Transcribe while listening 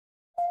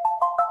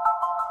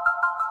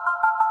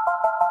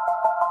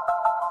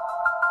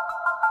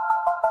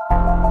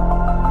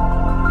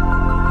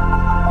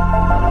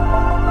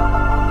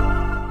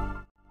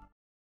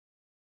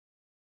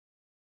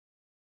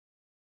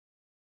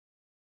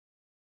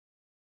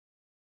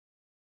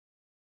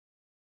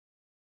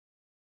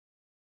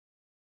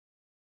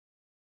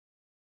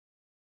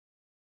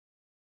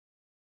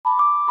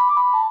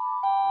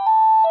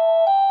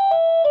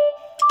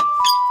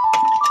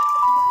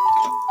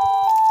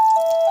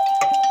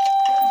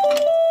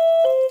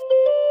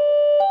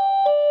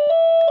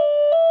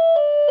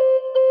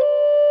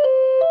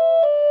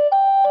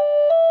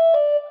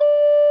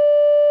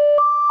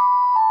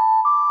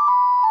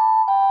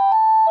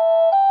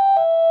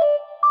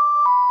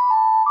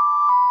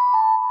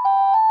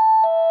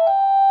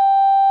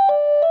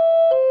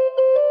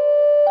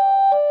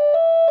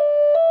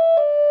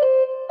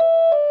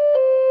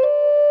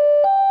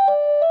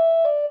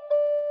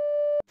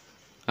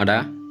आदा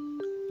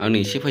आंनो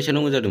एसे फैसा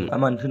नांगौ जादोंमोन।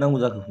 मानोथो नांगौ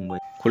जाखो फंबाय?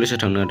 कलेजाव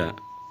थांनो आदा।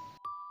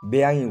 बे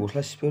आंनि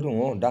गस्ला सिफियाव दङ,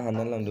 दा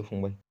हाननानै लांदो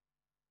फंबाय।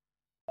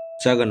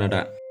 जागोन आदा।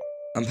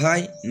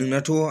 ओमफ्राय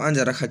नोंनाथ'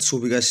 आनजादा खाथि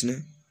सफैगासिनो,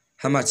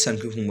 हा माथो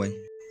सानखो फंबाय?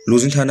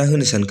 लजिं थाना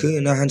होनो सानखो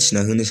ना हान्थिना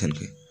होनो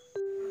सानखो?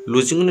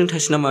 लजिंआवनो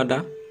थासै नामा आदा?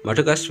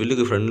 माथो गासिबो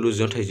लोगोफ्रानो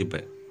लजिंआव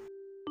थाहैजोब्बाय।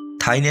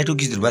 थाहैनायाथ'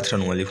 गिदिर बाथ्रा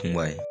नङालै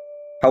फंबाय।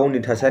 टाउननि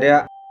थासारिया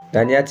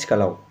दानि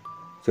आथिखालाव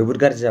जोबोद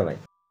गाज्रि जाबाय।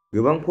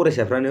 गोबां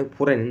फरायसाफ्रानो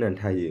फरायनो होननानै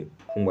थाहैयो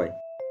फंबाय।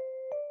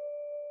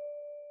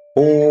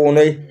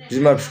 हनै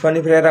बिमा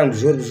बिफानिफ्राय रां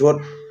बिहर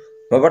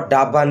माबा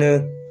दाब्बानो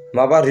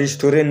माबा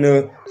रेस्टुरेन्टनो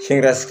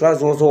सेंग्रा सिख्ला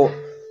ज'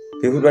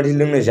 बेफोरबायदि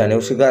लोंनाय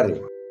जानायावसो गारो।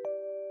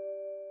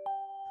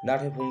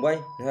 नाथाय फंबाय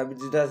नोंहा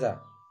बिदि दाजा,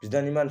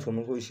 बिदानि मान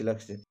सनमानखौ एसे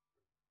लाखिदो।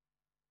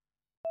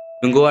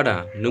 नंगौ आदा,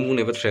 नों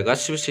बुंनाय बाथ्राया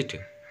गासिबो सैथो।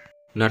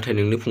 नाथाय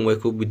नोंनि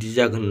फंबायखौ बिदि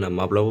जागोन होनना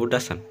माब्लाबाबो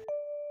दासान।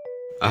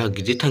 आंहा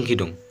गिदिर थांखि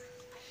दं,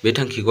 बे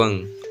थांखिखौ आं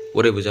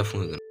अरायबो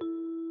जाफुंहोगोन।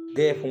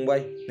 दे फंबाय,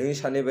 नोंनि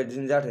साननाय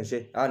बायदिनो जाथोंसै।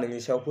 आं नोंनि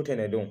सायाव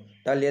फोथायनाय दं।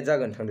 दा लेट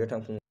जागोन, थांदो थां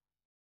फंबाय।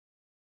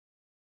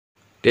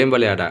 दे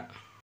होमबालाय आदा।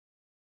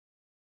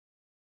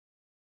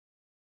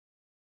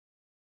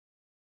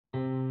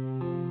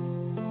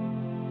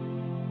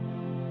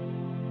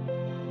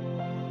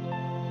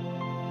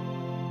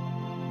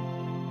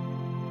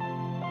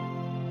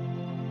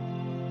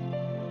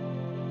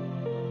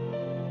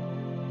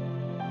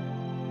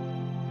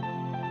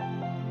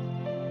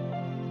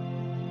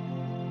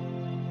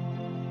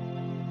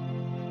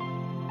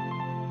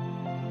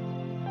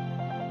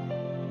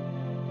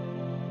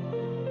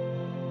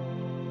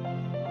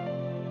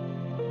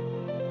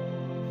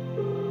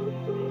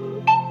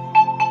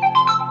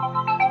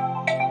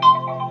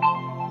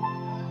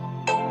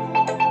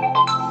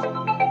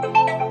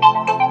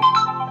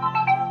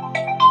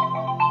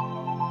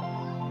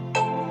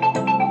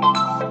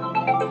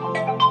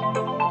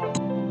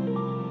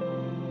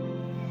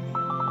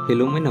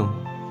 हेलौ माइनाव।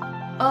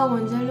 औ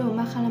अनजालु,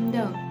 मा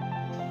खालामदों?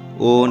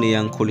 नै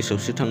आं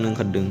कलेजावसो थांनो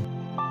ओंखारदों।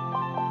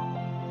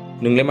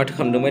 नोंलाय माथो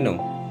खालामदों माइनाव?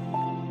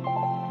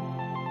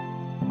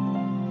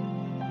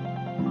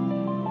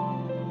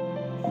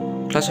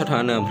 क्लासाव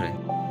थाङा नों ओमफ्राय?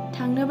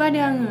 थांनो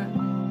बादों आङो।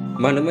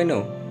 मानो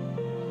माइनाव?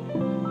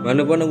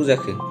 मानो बानांगौ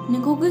जाखो?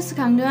 नोंखौ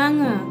गोसोखांदों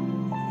आङो,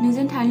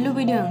 नोंजों थानो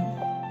लुबैदों।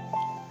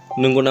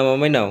 नंगौ नामा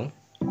माइनाव?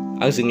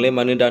 आंजोंलाय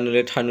मानो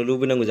दानोलाय थानो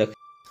लुबैनांगौ जाखो?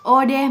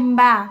 दे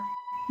होमबा,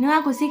 नों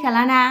आंखौ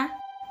सैखालाना?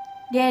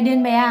 दे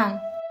दोनबाय आं।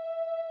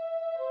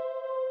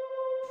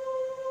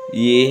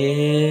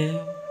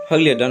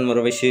 फाग्लिया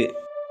दानमारबायसो।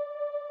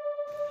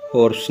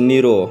 हरफिननि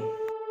र'।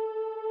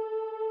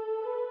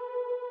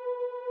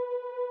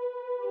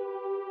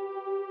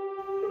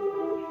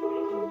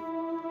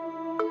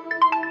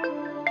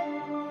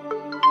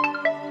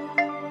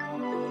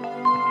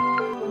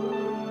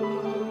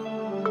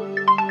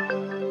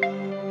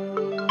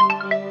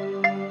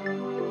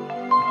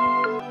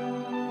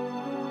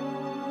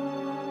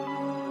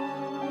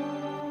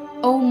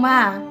 औ मा?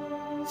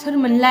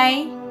 सोरमोनलाय?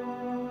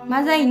 मा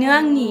जाहैनो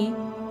आंनि?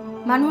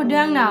 मानो हरदों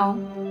आंनाव?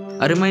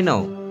 आरे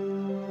माइनाव,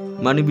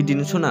 मानो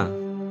बिदिनो सना?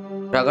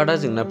 रागा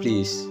दाजोंना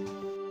प्लिज।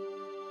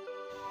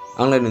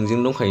 आंलाय नोंजों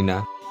दंखायोना।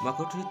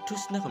 माखौथो एथ'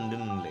 सिन्था खालामदों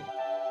नोंलाय?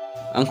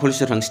 आं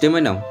कलेजाव थांसै दे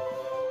माइनाव।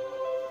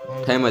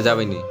 टाइमा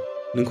जाबाय नै।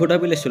 नोंखौ दा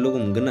बेलासियाव लोगो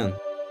मोनगोन आं।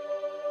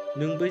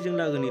 नों बै जों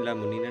लागोनि लामा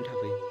मोनहैनानै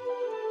थाफै।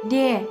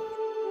 दे।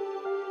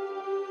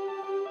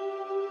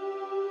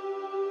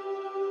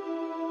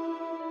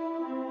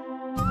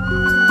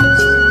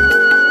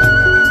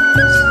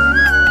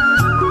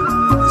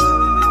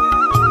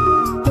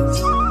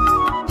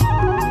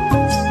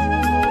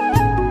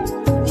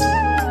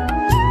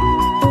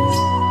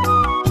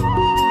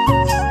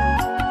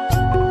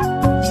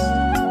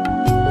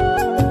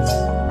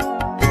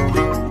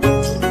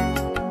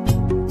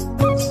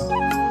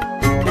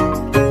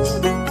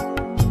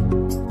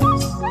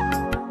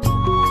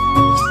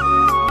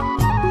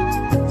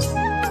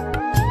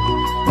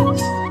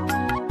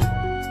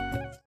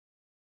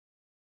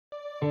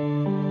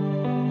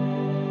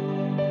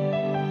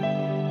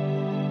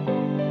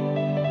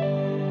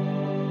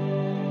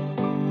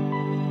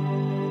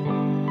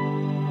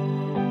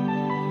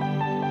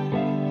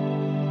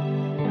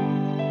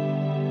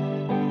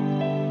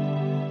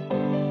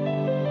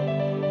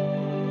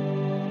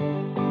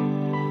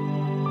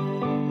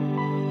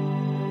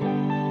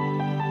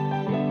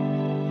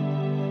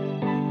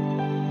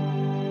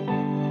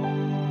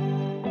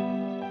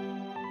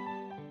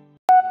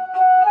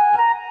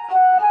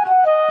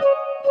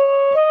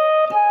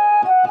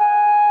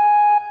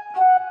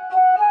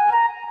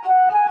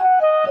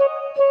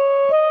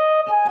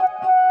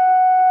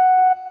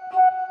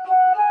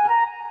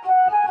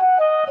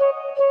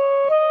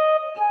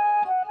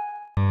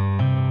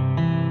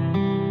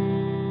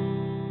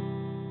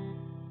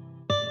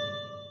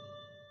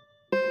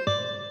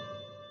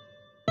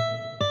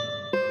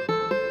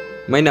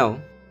 माइनाव,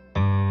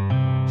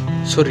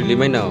 सरिलै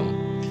माइनाव,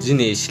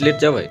 दिनै एसे लेट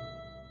जाबाय।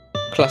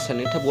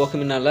 क्लासानो थाब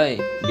गवाखैमोन नालाय,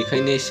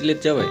 बेखायनो एसे लेट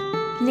जाबाय।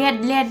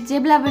 लेट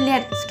जेब्लाबो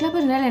लेट।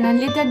 सिख्लाफोरजों रायलायनानै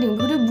लेट जादों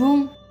बेखौथ' बुं।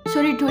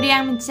 सरि थ'रि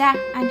आं मिथिया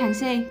आं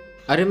थांसै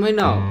आरे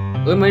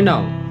माइनाव ओइ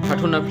माइनाव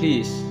थाथ'ना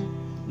प्लिज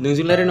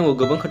नोंजों रायलायनांगौ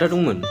गोबां खोथा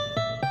दंमोन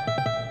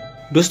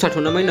दसे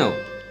थाथ'ना माइनाव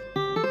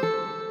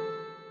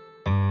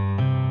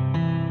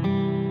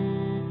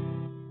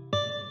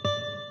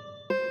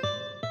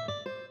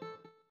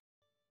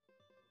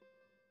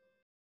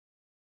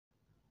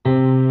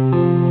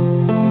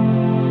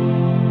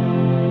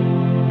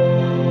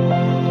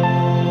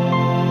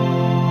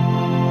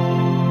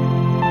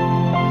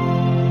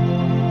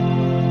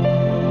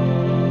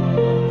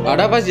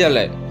आदा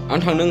बाजियालाय आं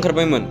थांनो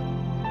ओंखारबायमोन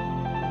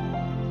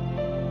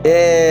ए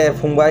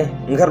फंबाय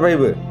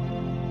ओंखारबायबो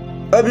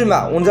ओ बिमा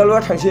अनजालुआ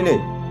थांसै नै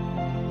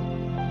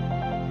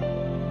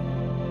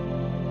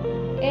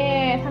ए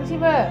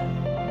थांसैबो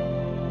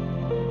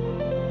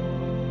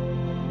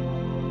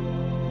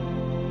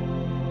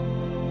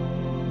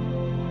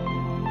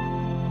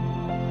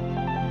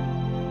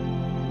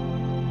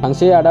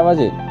थांसै आदा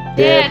बाजि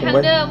दे फंबाय,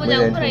 थांदो मोजां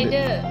मोजाङै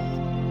फरायदो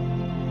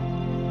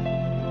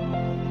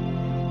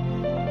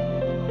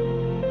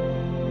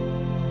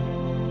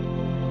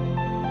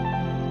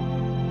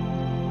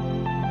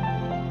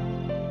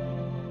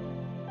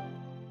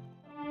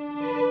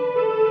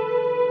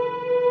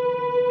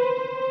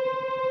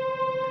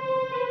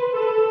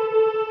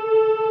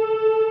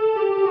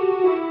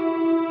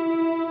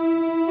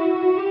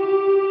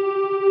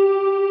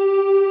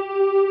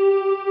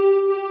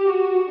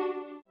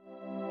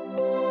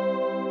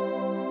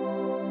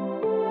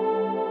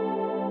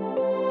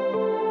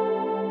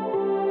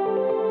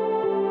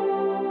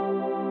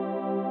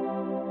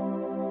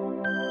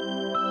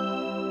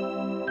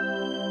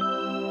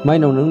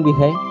माइनाव नों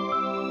बेहाय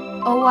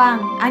औ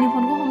आंनि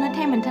फनखौ हमनो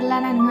टाइम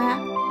मोनथारलाना नोंहा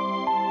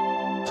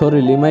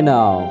सरिलै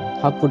माइनाव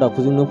हाखु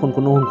दाखुजोंनो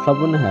फनखौनो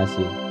हमस्लाबबोनो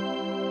हायासै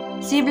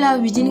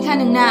जेब्लाबो बिदिनोखा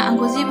नोंना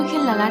आंखौ जेबो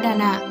खेल लाला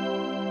दाना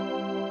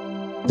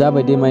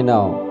जाबाय दे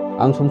माइनाव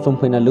आं सम सम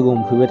फैना लोगो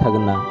हमफैबाय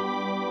थागोन ना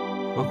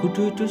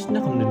माखौथो एथ'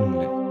 सिन्था खालामदों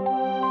नोंलाय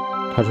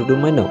थाथ'दो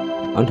माइनाव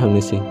आं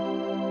थांनोसै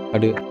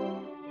थादो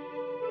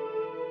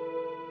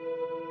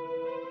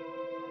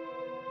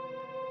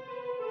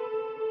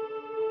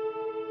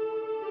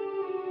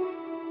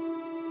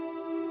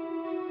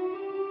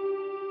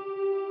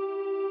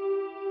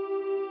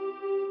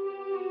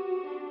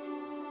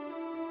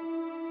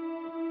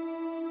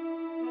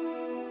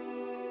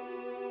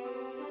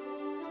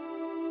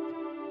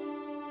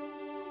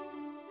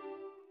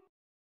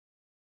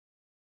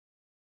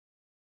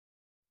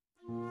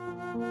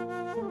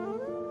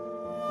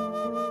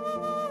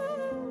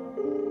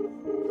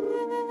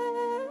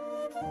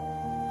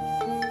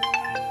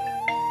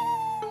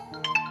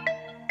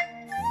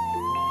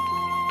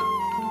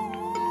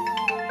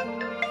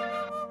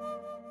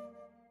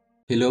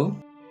हेल'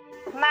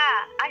 मा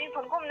आंनि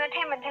फनखौ हमनो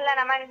टाइम मोनथारला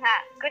नामा नोंहा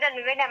गोदान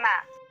नुबाय नामा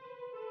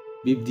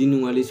बिब्दि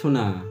नङालै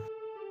सना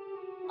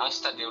आं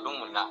स्टाडियाव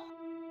दंमोन ना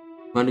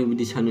मानो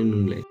बिदि सानो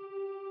नोंलाय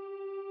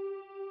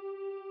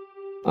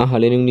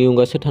आंहालाय नोंनि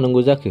अनगासो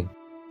थानांगौ जाखो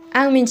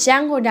आं मिथिया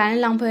आंखौ दानो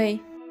लांफै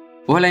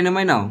बहाय लायनो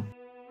माइनाव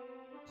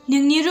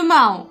नोंनि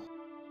रुमाव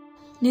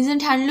नोंजों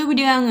थानो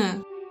लुबैदों आङो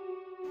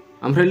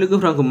ओमफ्राय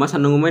लोगोफ्रा आंखौ मा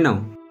साननांगौ माइनाव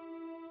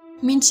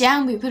मिथिया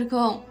आं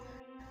बेफोरखौ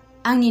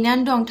आं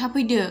नेनानै दं थाब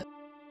फैदो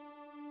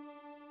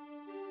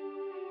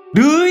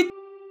दै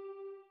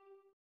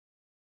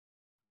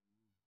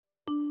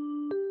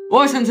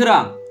ओइ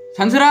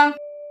सानसोरां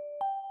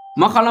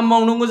मा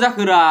खालामबावनांगौ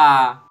जाखोरा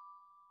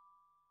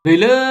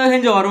नैलै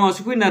हिनजावा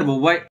रुमावसो फैनो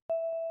नागिरबावबाय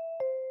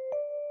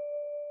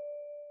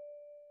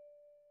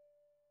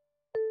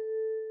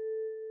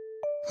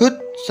होद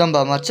जाम्बा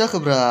माथो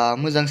जाखोब्रा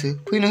मोजांसो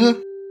फैनो हो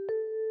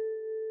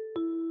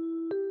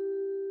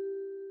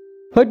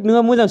होद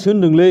नोंहा मोजांसो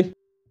होनदोंलै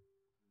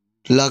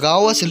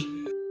लागाव आसोल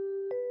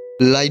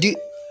लायदो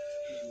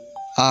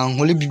आं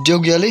हले बिब्दियाव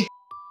गैयालै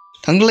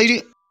थांदो लायदो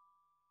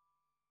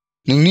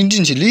नोंनि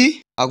दिनसोलै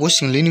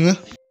आगसिगोनलै नोङो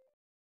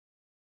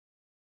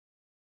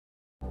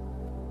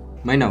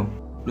माइनाव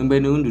नों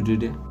बेनो उन्दुदो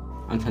दे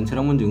आं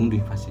सानसोरां मोनजों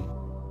उन्दुहैफासै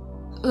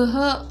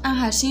ओहो आं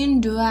हारसिं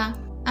उन्दुआ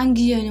आं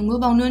गियो नोंबो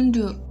बावनो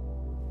उन्दु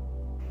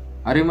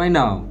आरे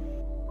माइनाव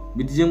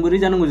बिदिजों बोरै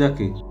जानांगौ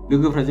जाखो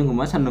लोगोफ्रा जोंखौ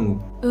मा साननांगौ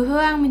ओहो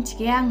आं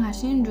मिथिखाया आं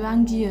हारसिं उन्दुआ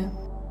आं गियो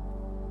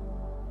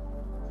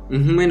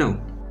माइनाव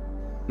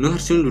नों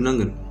हारसिं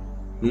उन्दुनांगोन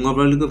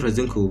नङाब्ला लोगोफ्रा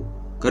जोंखौ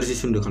गाज्रि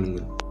सोमोन्दो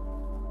खालामगोन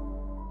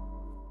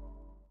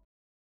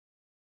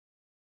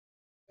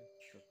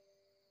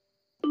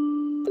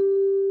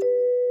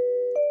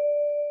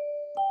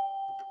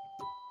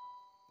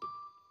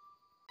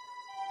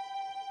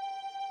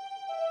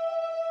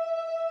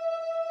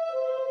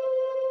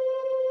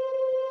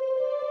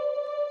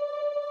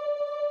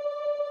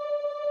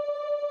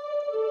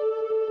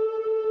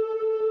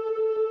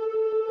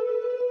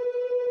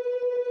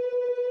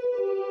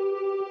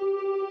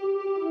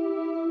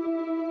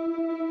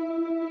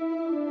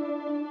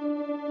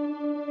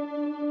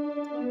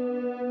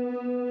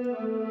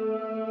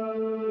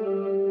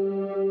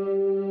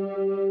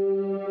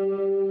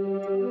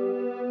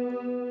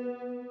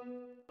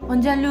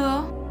अनजालु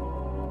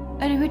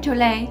ओरै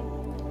फैथ'लाय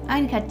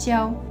आंनि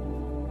खाथियाव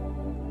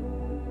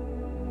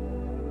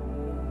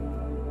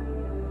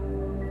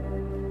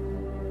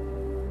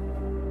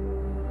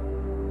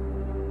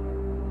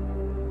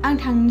आं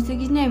थांनोसो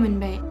गिनाय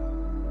मोनबाय।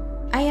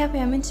 आइ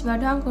आफाया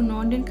मिथिबाथ' आंखौ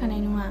न'आव दोनखानाय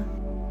नङा।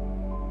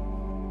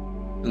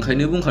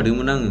 ओंखायनो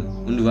बुंखादोंमोन आङो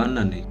उन्दुआ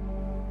होननानै।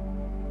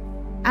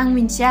 आं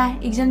मिथिया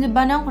एग्जाम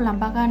जोब्बानो आंखौ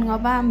लांफाखा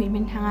नङाबा आं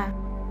बेबायदिनो थाङा।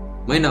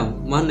 माइनाव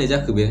मा होननाय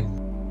जाखो बे?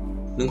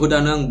 नोंखौ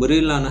दानो आं बोरै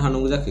लानो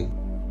हानांगौ जाखो?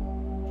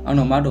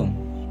 आंनाव मा दं?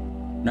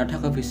 ना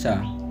थाखा फैसा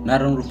ना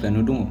रां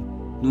रुफायानो दङ।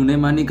 नुनाय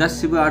मानि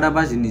गासिबो आदा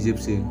बाजैनि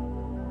जोबसो।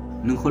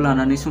 नोंखौ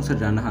लानानै संसार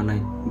जानो हानाय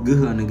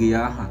गोहोआनो गैया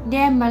आहा।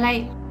 दे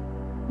होमबालाय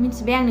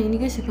मिथिबाय आं नोंनि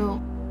गोसोखौ।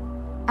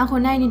 आंखौ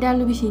नायनो दा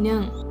लुबैसै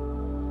नों।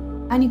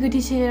 आंनि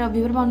गोथै सोलेराव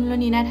बिबार बावनोल'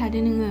 नेना थादो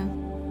नोङो।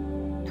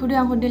 थौदो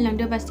आंखौ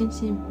दोनलांदो बास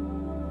स्टेन्डसिम।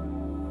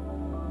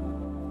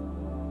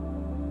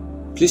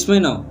 प्लिज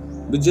माइनाव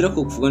बिदि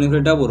रावखौ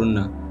खुगानिफ्राय दाबरन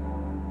ना।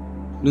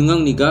 नों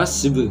आंनि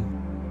गासिबो।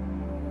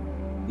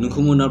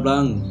 नोंखौ मोनाब्ला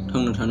आं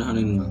थांना थानो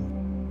हानाय नङा।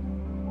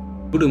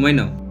 थौदो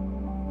माइनाव।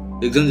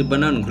 एग्जाम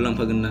जोब्बानो आं नोंखौ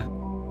लांफागोन ना।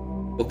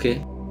 अके?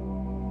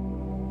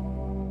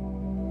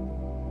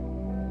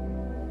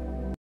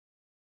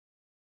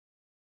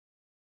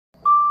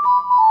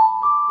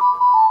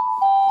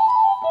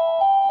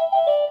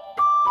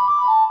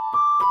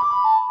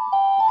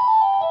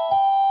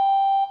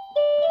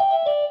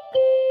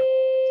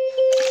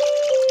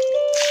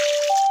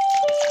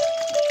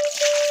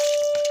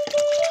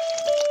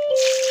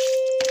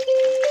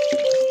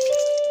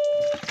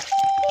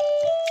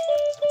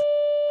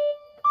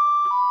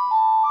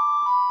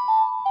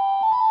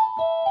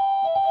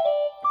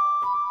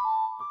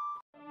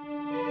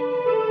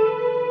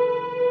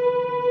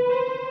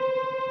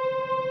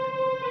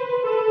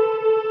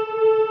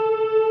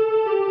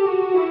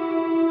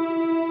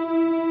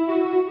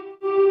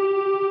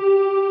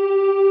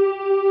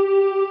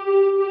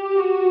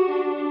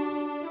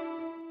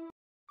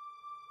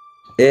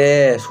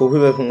 ए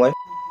सफैबाय फंबाय।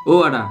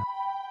 औ आदा।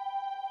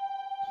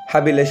 हा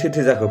बेलाय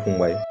सोरथो जाखो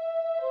फंबाय?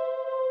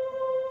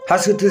 हा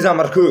सोरथो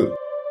जामारखो?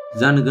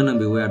 जानो गोनां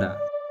बेवाइ आदा।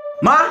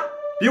 मा?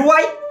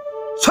 बेवाइ?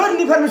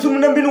 सोरनि पारमिसन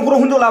मोननानै बे न'खराव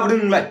हिनजाव लाबोदों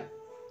नोंलाय?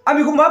 आं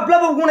बेखौ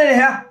माब्लाबाबो गनायनो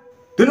हाया।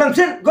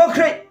 दोनलांफिन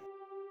गोख्रै।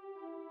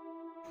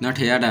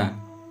 नाथाय आदा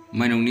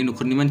माइनावनि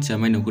न'खरनि मानसिया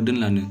माइनावखौ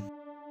दोनलानो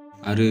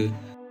आरो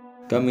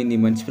गामिनि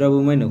मानसिफ्राबो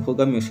माइनावखौ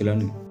गामियाव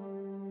सोलानो।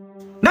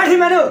 नाथाय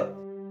मानो?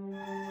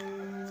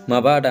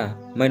 माबा आदा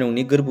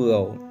माइनावनि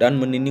गोरबोआव दान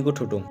मोननैनि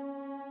गथ' दं।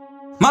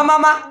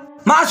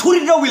 मा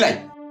सरित राव बेलाय?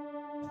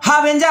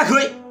 हाबायानो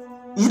जायाखै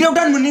उदैयाव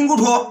दान मोननैनि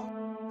गथ'?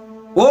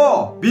 अ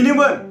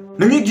बेनोमोन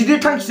नोंनि गिदिर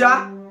थांखिया?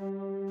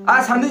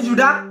 आसामनि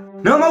जुदा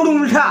नों मावदों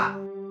उल्था।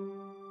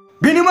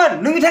 बेनोमोन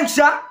नोंनि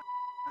थांखिया?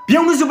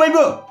 बेयावनो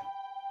जोब्बायबो?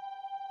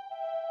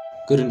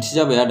 गोरोन्थि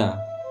जाबाय आदा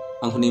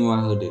आंखौ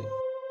निमाहा होदो।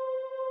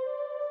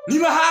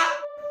 निमाहा?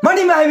 मा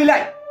निमाहा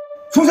बेलाय?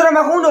 संसारा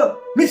माखौ होनो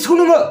मिथिगौ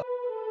नोङो?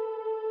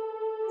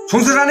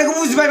 संसार जानायखौ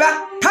बुजिबायबा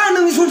था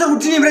नोंनि संसारखौ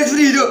दिनैनिफ्राय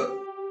जुरिहैदो।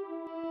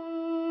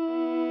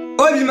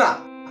 ओइ बिमा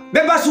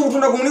बे बासु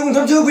गथ'ना गंनै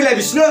गंथामसो होफैलाय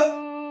बिसोरनो।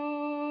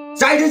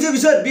 जाहैथोंसै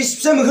बिसोर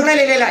बिसि मोखां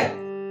नायलाय।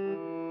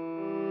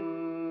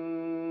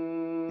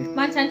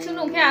 मानसियानो थिग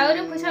नंखाया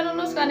ओरैनो फैसाल'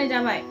 लस गारनाय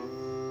जाबाय।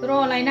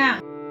 र' लायना।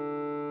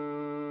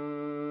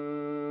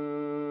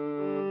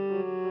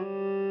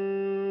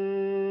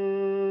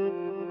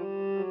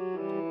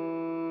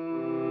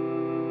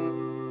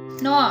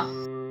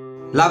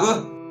 लाबो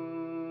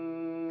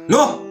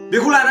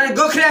बेखौ लानानै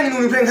गोख्रै आंनि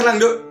न'निफ्राय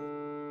ओंखारलांदो।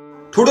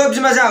 थौदो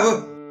बिमा जोंहाबो।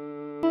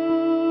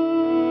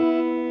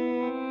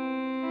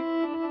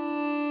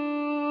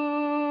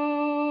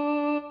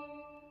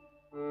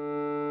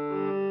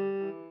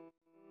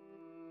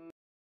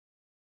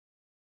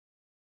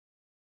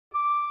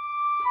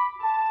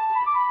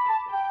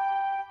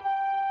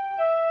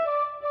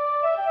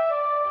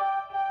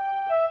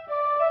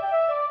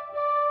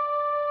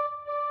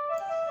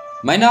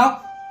 माइनाव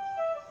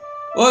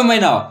ओइ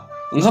माइनाव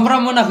ओंखामफ्रा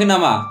मोनाखै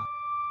नामा?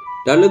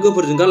 दा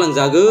लोगोफोरजों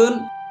गालांजागोन।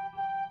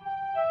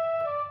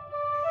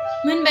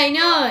 मोनबाय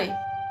नै।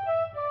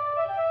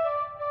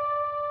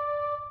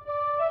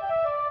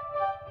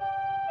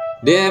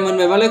 दे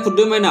मोनबायबालाय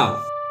खुरदो माइनाव।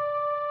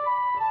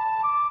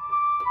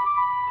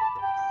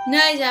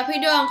 नै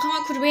जाफैद' ओंखामा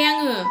खुरबाय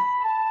आङो।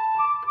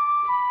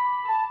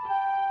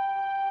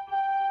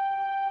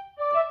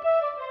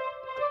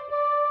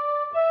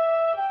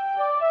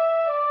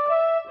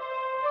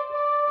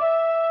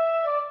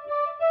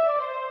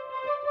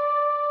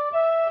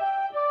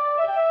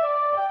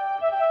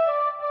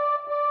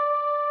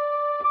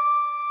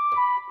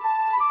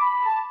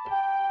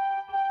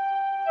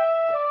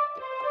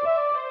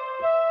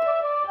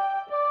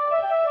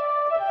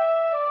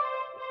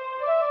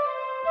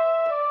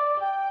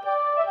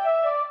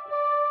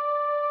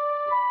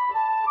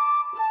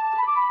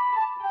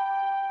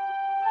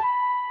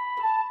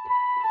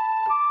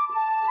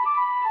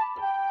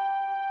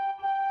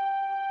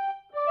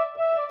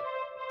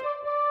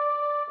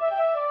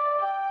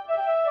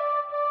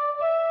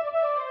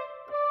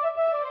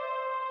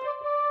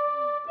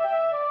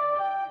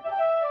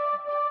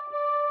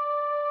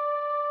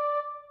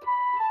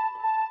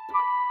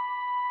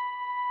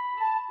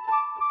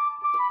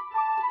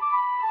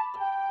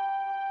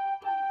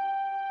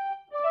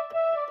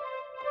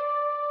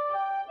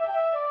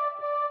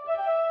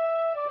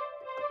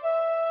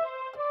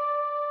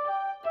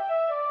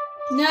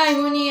 नै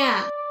मनिया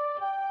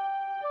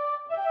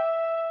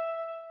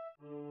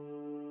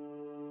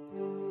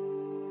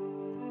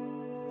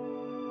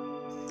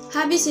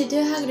हा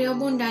बेसेथो हाग्रायाव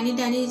बन दानै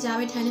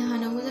जाबाय थानो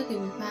हानांगौ जाखो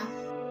बिफा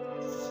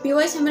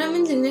बेवहाय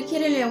सामब्रामोनजोंनो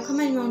केरेलायाव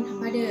खामानि मावनो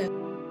थांफादो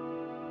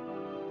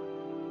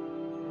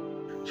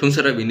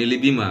संसारा बेनोलै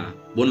बिमा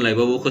बन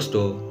लायबाबो खस्थ'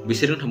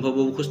 बिसोरजों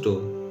थांफाबाबो खस्थ'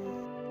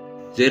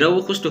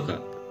 जेरावबो खस्थ'खा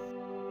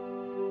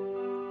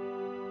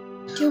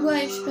थेवबो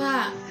आइ बिफा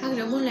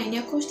हाग्रायाव बन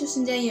लायनाया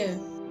खस्थ'सिन जायो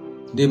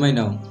दे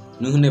माइनाव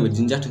नों होननाय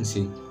बायदिनो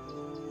जाथोंसै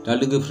दा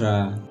लोगोफ्रा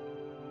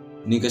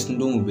नेगासिनो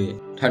दङ बे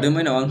थादो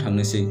माइनाव आं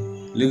थांनोसै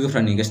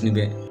लोगोफ्रा नेगासिनो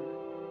बे